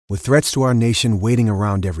With threats to our nation waiting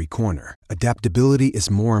around every corner, adaptability is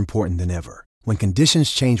more important than ever. When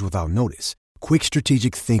conditions change without notice, quick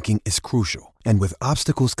strategic thinking is crucial. And with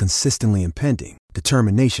obstacles consistently impending,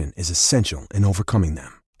 determination is essential in overcoming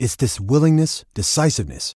them. It's this willingness,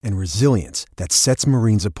 decisiveness, and resilience that sets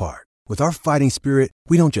Marines apart. With our fighting spirit,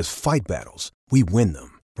 we don't just fight battles, we win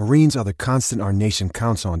them. Marines are the constant our nation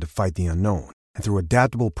counts on to fight the unknown. And through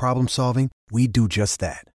adaptable problem solving, we do just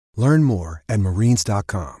that. Learn more at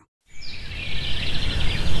marines.com.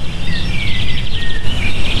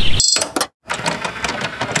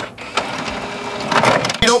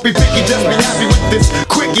 Don't be picky, just be happy with this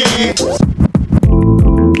quickie.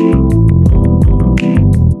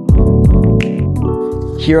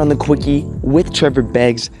 Here on the Quickie with Trevor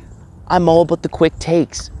Beggs, I'm all about the quick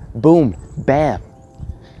takes. Boom, bam.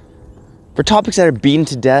 For topics that are beaten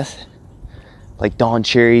to death, like Don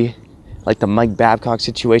Cherry, like the Mike Babcock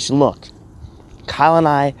situation, look, Kyle and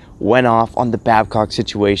I went off on the Babcock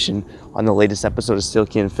situation on the latest episode of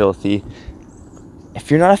Silky and Filthy. If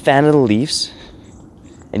you're not a fan of the Leafs,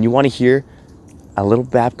 and you want to hear a little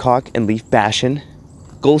Babcock and Leaf bashing,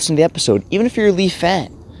 go listen to the episode. Even if you're a Leaf fan,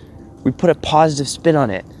 we put a positive spin on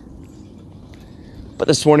it. But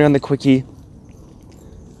this morning on the Quickie,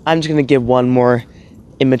 I'm just going to give one more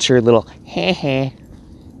immature little heh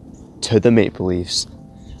to the Maple Leafs.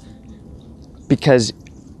 Because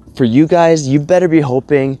for you guys, you better be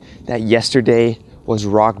hoping that yesterday was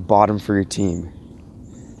rock bottom for your team.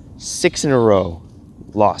 6 in a row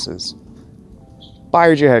losses.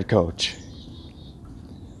 Fired your head coach.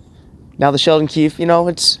 Now the Sheldon Keefe,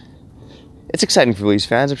 it's exciting for Leafs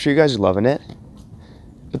fans. I'm sure you guys are loving it.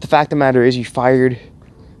 But the fact of the matter is you fired,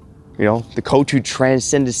 the coach who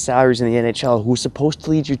transcended salaries in the NHL, who was supposed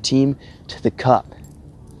to lead your team to the cup.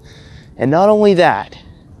 And not only that,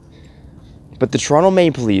 but the Toronto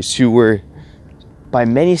Maple Leafs, who were, by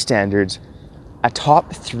many standards, a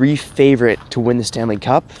top 3 favorite to win the Stanley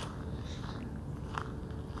Cup,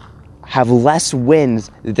 have less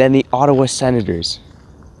wins than the Ottawa Senators.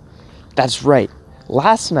 That's right.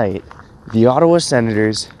 Last night, the Ottawa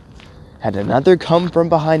Senators had another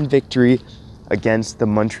come-from-behind victory against the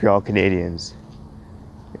Montreal Canadiens.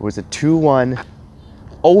 It was a 2-1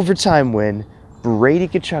 overtime win, Brady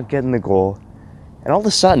Tkachuk getting the goal, and all of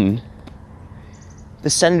a sudden, the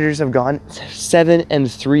Senators have gone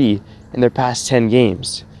 7-3 in their past 10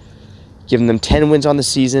 games, giving them 10 wins on the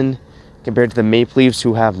season, compared to the Maple Leafs,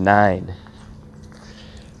 who have 9.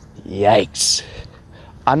 Yikes.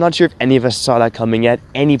 I'm not sure if any of us saw that coming at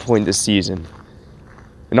any point this season.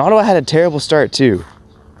 And Ottawa had a terrible start, too.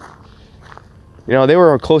 They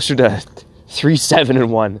were closer to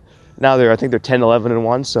 3-7-1. Now I think they're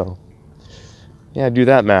 10-11-1, so yeah, do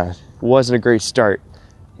that math. It wasn't a great start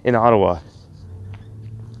in Ottawa.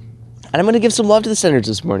 And I'm going to give some love to the Senators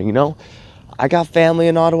this morning, I got family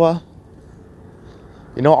in Ottawa.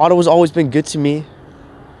 Ottawa's always been good to me.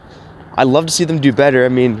 I'd love to see them do better.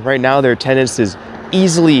 Right now their attendance is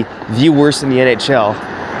easily the worst in the NHL.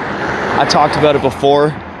 I talked about it before,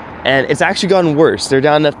 and it's actually gotten worse. They're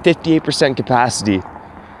down to 58% capacity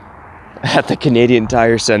at the Canadian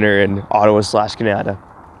Tire Center in Ottawa/Canada.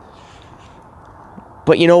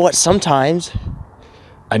 But you know what? Sometimes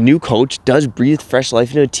a new coach does breathe fresh life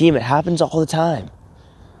into a team. It happens all the time.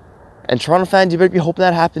 And Toronto fans, you better be hoping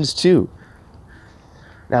that happens too.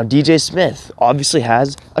 Now, DJ Smith obviously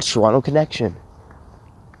has a Toronto connection.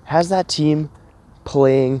 Has that team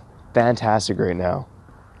playing fantastic right now.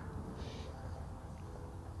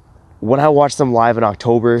 When I watched them live in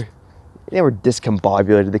October, they were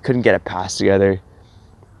discombobulated. They couldn't get a pass together.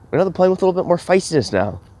 They're playing with a little bit more feistiness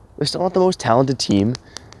now. They're still not the most talented team.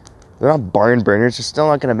 They're not barn burners. They're still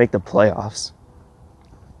not going to make the playoffs.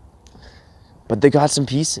 But they got some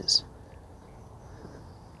pieces.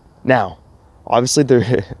 Now, obviously,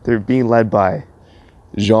 they're being led by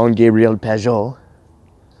Jean-Gabriel Pageau,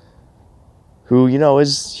 who,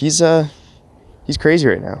 he's crazy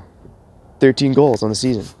right now. 13 goals on the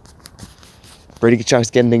season. Brady Tkachuk's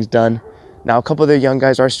getting things done. Now, a couple of their young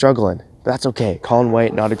guys are struggling, but that's okay. Colin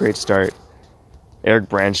White, not a great start. Eric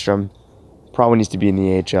Brandstrom probably needs to be in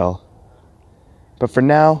the AHL. But for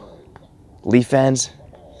now, Leaf fans,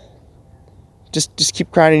 just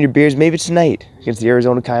keep crying in your beers. Maybe tonight against the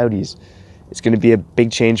Arizona Coyotes, it's going to be a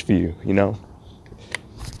big change for you,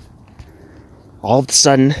 All of a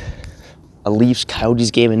sudden, a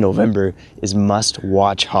Leafs-Coyotes game in November is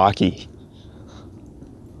must-watch hockey.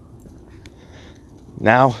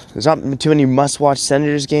 Now, there's not too many must-watch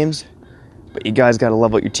Senators games, but you guys got to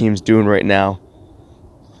love what your team's doing right now.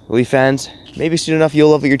 Leaf fans, maybe soon enough you'll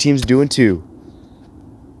love what your team's doing too.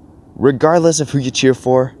 Regardless of who you cheer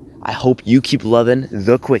for, I hope you keep loving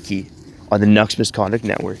the Quickie on the Nux Misconduct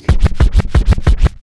Network.